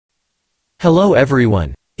Hello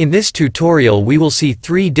everyone. In this tutorial we will see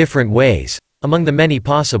 3 different ways, among the many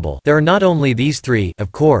possible. There are not only these 3,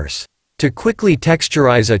 of course, to quickly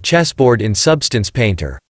texturize a chessboard in Substance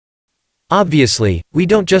Painter. Obviously, we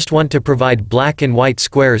don't just want to provide black and white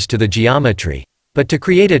squares to the geometry, but to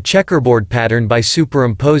create a checkerboard pattern by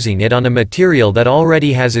superimposing it on a material that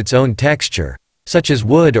already has its own texture, such as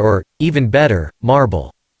wood or, even better,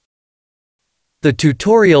 marble. The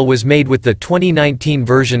tutorial was made with the 2019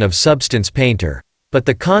 version of Substance Painter, but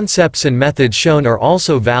the concepts and methods shown are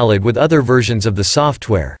also valid with other versions of the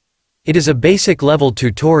software. It is a basic level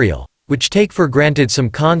tutorial, which take for granted some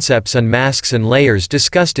concepts and masks and layers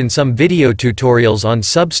discussed in some video tutorials on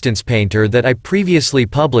Substance Painter that I previously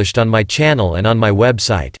published on my channel and on my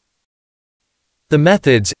website. The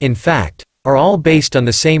methods, in fact, are all based on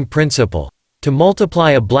the same principle: to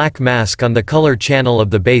multiply a black mask on the color channel of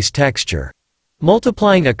the base texture.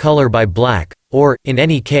 Multiplying a color by black, or, in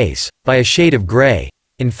any case, by a shade of gray,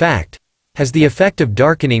 in fact, has the effect of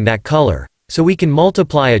darkening that color, so we can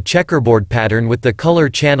multiply a checkerboard pattern with the color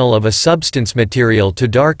channel of a substance material to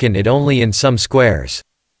darken it only in some squares.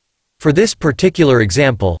 For this particular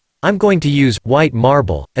example, I'm going to use white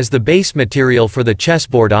marble as the base material for the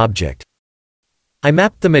chessboard object. I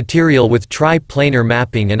mapped the material with tri-planar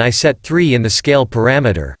mapping and I set 3 in the scale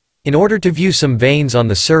parameter. In order to view some veins on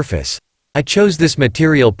the surface, I chose this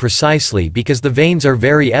material precisely because the veins are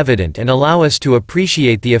very evident and allow us to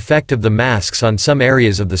appreciate the effect of the masks on some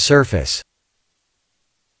areas of the surface.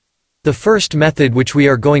 The first method which we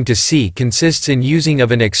are going to see consists in using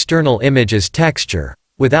of an external image as texture,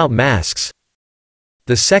 without masks.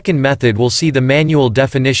 The second method will see the manual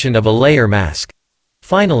definition of a layer mask.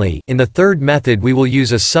 Finally, in the third method we will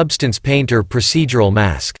use a Substance Painter procedural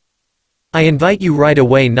mask. I invite you right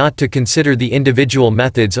away not to consider the individual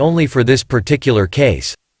methods only for this particular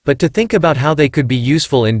case, but to think about how they could be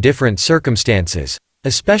useful in different circumstances,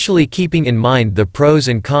 especially keeping in mind the pros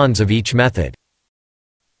and cons of each method.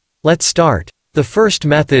 Let's start. The first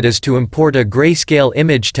method is to import a grayscale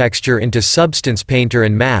image texture into Substance Painter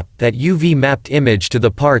and map that UV mapped image to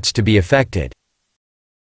the parts to be affected.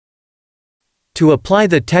 To apply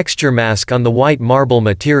the texture mask on the white marble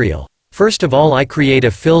material, first of all I create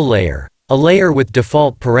a fill layer, a layer with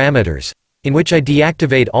default parameters, in which I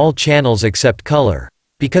deactivate all channels except color,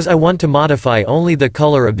 because I want to modify only the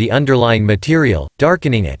color of the underlying material,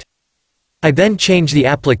 darkening it. I then change the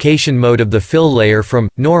application mode of the fill layer from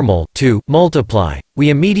normal to multiply.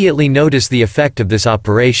 We immediately notice the effect of this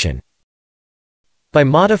operation. By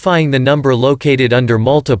modifying the number located under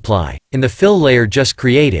multiply, in the fill layer just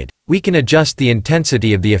created, we can adjust the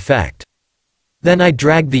intensity of the effect. Then I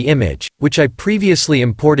drag the image, which I previously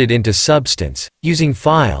imported into Substance, using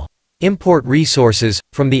File, Import Resources,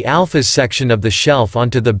 from the Alphas section of the shelf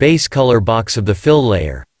onto the base color box of the fill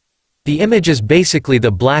layer. The image is basically the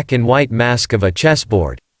black and white mask of a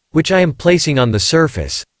chessboard, which I am placing on the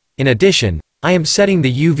surface. In addition, I am setting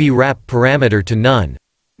the UV wrap parameter to none.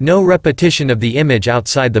 No repetition of the image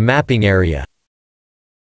outside the mapping area,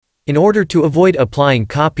 in order to avoid applying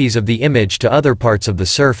copies of the image to other parts of the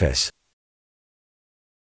surface.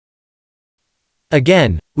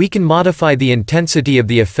 Again, we can modify the intensity of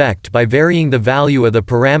the effect by varying the value of the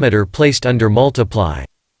parameter placed under multiply.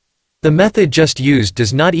 The method just used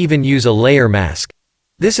does not even use a layer mask.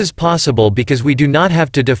 This is possible because we do not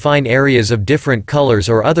have to define areas of different colors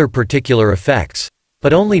or other particular effects,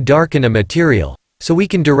 but only darken a material, so we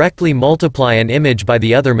can directly multiply an image by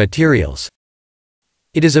the other materials.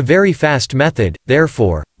 It is a very fast method,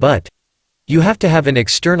 therefore, but you have to have an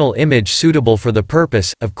external image suitable for the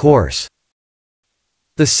purpose, of course.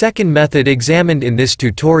 The second method examined in this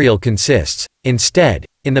tutorial consists, instead,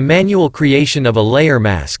 in the manual creation of a layer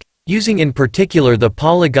mask, using in particular the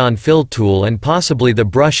polygon fill tool and possibly the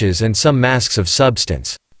brushes and some masks of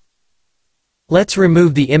substance. Let's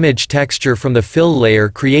remove the image texture from the fill layer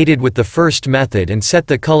created with the first method and set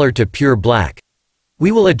the color to pure black.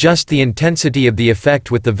 We will adjust the intensity of the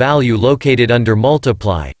effect with the value located under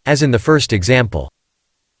multiply, as in the first example.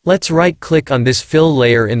 Let's right-click on this fill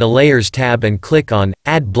layer in the Layers tab and click on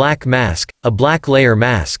Add Black Mask, a black layer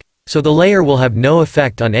mask, so the layer will have no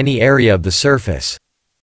effect on any area of the surface.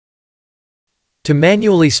 To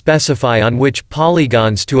manually specify on which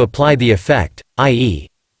polygons to apply the effect, i.e.,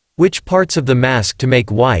 which parts of the mask to make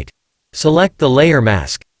white, select the layer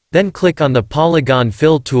mask, then click on the Polygon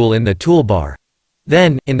Fill tool in the toolbar.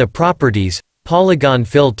 Then, in the Properties, Polygon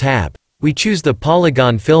Fill tab, we choose the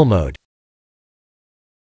Polygon Fill mode.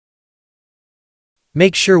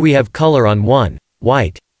 Make sure we have color on 1,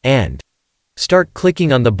 white, and start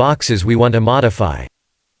clicking on the boxes we want to modify.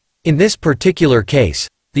 In this particular case,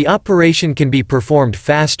 The operation can be performed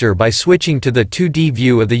faster by switching to the 2D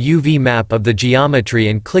view of the UV map of the geometry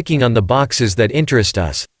and clicking on the boxes that interest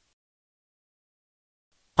us.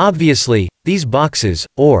 Obviously, these boxes,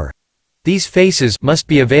 or these faces, must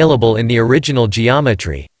be available in the original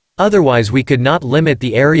geometry. Otherwise we could not limit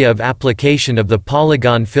the area of application of the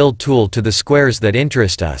polygon fill tool to the squares that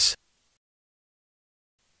interest us.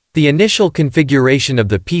 The initial configuration of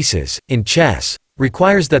the pieces, in chess,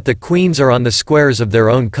 requires that the queens are on the squares of their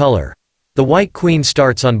own color. The white queen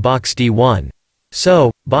starts on box D1.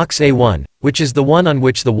 So, box A1, which is the one on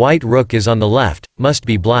which the white rook is on the left, must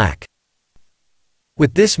be black.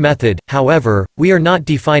 With this method, however, we are not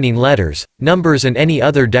defining letters, numbers and any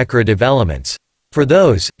other decorative elements. For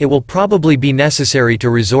those, it will probably be necessary to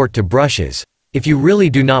resort to brushes, if you really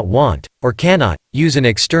do not want, or cannot, use an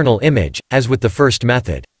external image, as with the first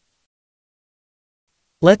method.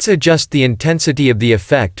 Let's adjust the intensity of the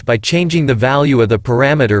effect by changing the value of the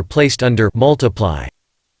parameter placed under multiply.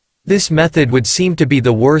 This method would seem to be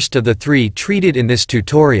the worst of the three treated in this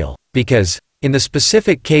tutorial, because, in the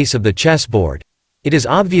specific case of the chessboard, it is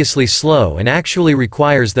obviously slow and actually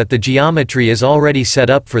requires that the geometry is already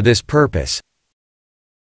set up for this purpose.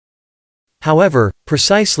 However,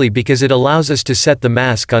 precisely because it allows us to set the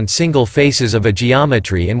mask on single faces of a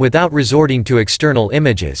geometry and without resorting to external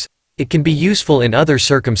images, it can be useful in other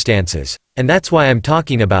circumstances, and that's why I'm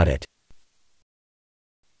talking about it.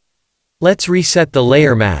 Let's reset the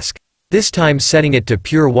layer mask, this time setting it to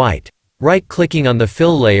pure white, right-clicking on the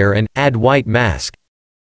fill layer and add white mask,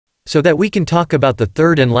 so that we can talk about the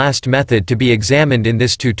third and last method to be examined in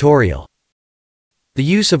this tutorial. The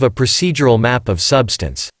use of a procedural map of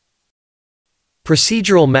substance.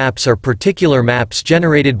 Procedural maps are particular maps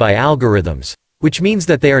generated by algorithms, which means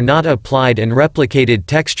that they are not applied and replicated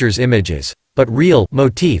textures images, but real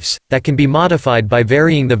motifs that can be modified by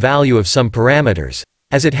varying the value of some parameters,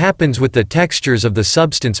 as it happens with the textures of the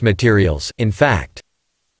substance materials, in fact.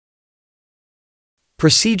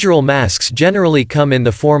 Procedural masks generally come in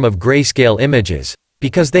the form of grayscale images,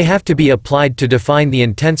 because they have to be applied to define the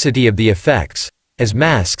intensity of the effects. As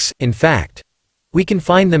masks, in fact, we can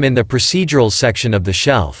find them in the procedurals section of the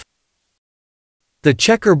shelf. The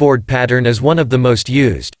checkerboard pattern is one of the most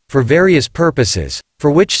used, for various purposes,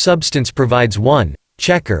 for which substance provides one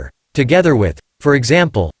checker, together with, for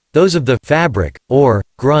example, those of the fabric, or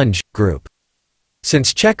grunge, group.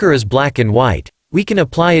 Since checker is black and white, we can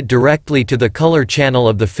apply it directly to the color channel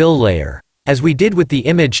of the fill layer, as we did with the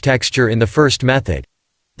image texture in the first method.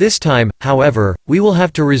 This time, however, we will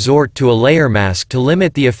have to resort to a layer mask to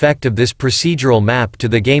limit the effect of this procedural map to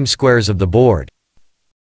the game squares of the board.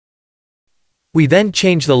 We then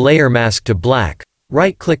change the layer mask to black,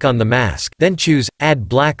 right-click on the mask, then choose Add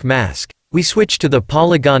Black Mask. We switch to the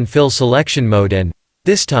Polygon Fill selection mode and,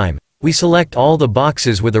 this time, we select all the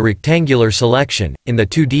boxes with a rectangular selection, in the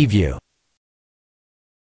 2D view.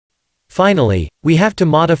 Finally, we have to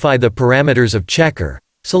modify the parameters of checker,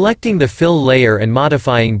 selecting the fill layer and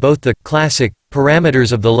modifying both the classic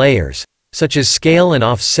parameters of the layers, such as scale and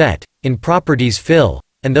offset, in properties fill,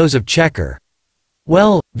 and those of checker.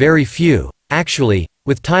 Well, very few, actually,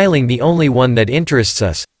 with tiling the only one that interests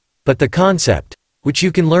us, but the concept, which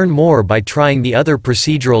you can learn more by trying the other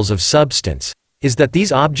procedurals of substance, is that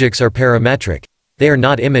these objects are parametric, they are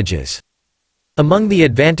not images. Among the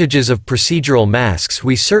advantages of procedural masks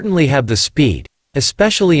we certainly have the speed,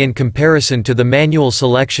 especially in comparison to the manual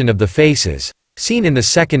selection of the faces, seen in the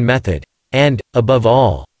second method, and, above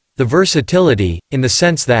all, the versatility, in the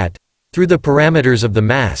sense that, through the parameters of the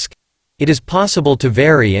mask, it is possible to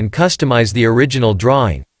vary and customize the original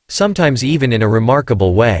drawing, sometimes even in a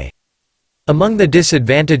remarkable way. Among the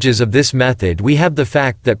disadvantages of this method we have the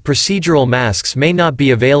fact that procedural masks may not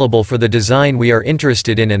be available for the design we are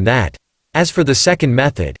interested in and that, as for the second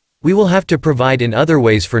method, we will have to provide in other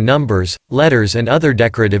ways for numbers, letters and other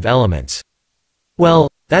decorative elements. Well,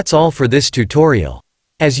 that's all for this tutorial.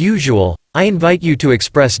 As usual, I invite you to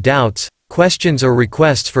express doubts, questions or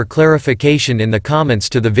requests for clarification in the comments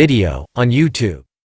to the video, on YouTube.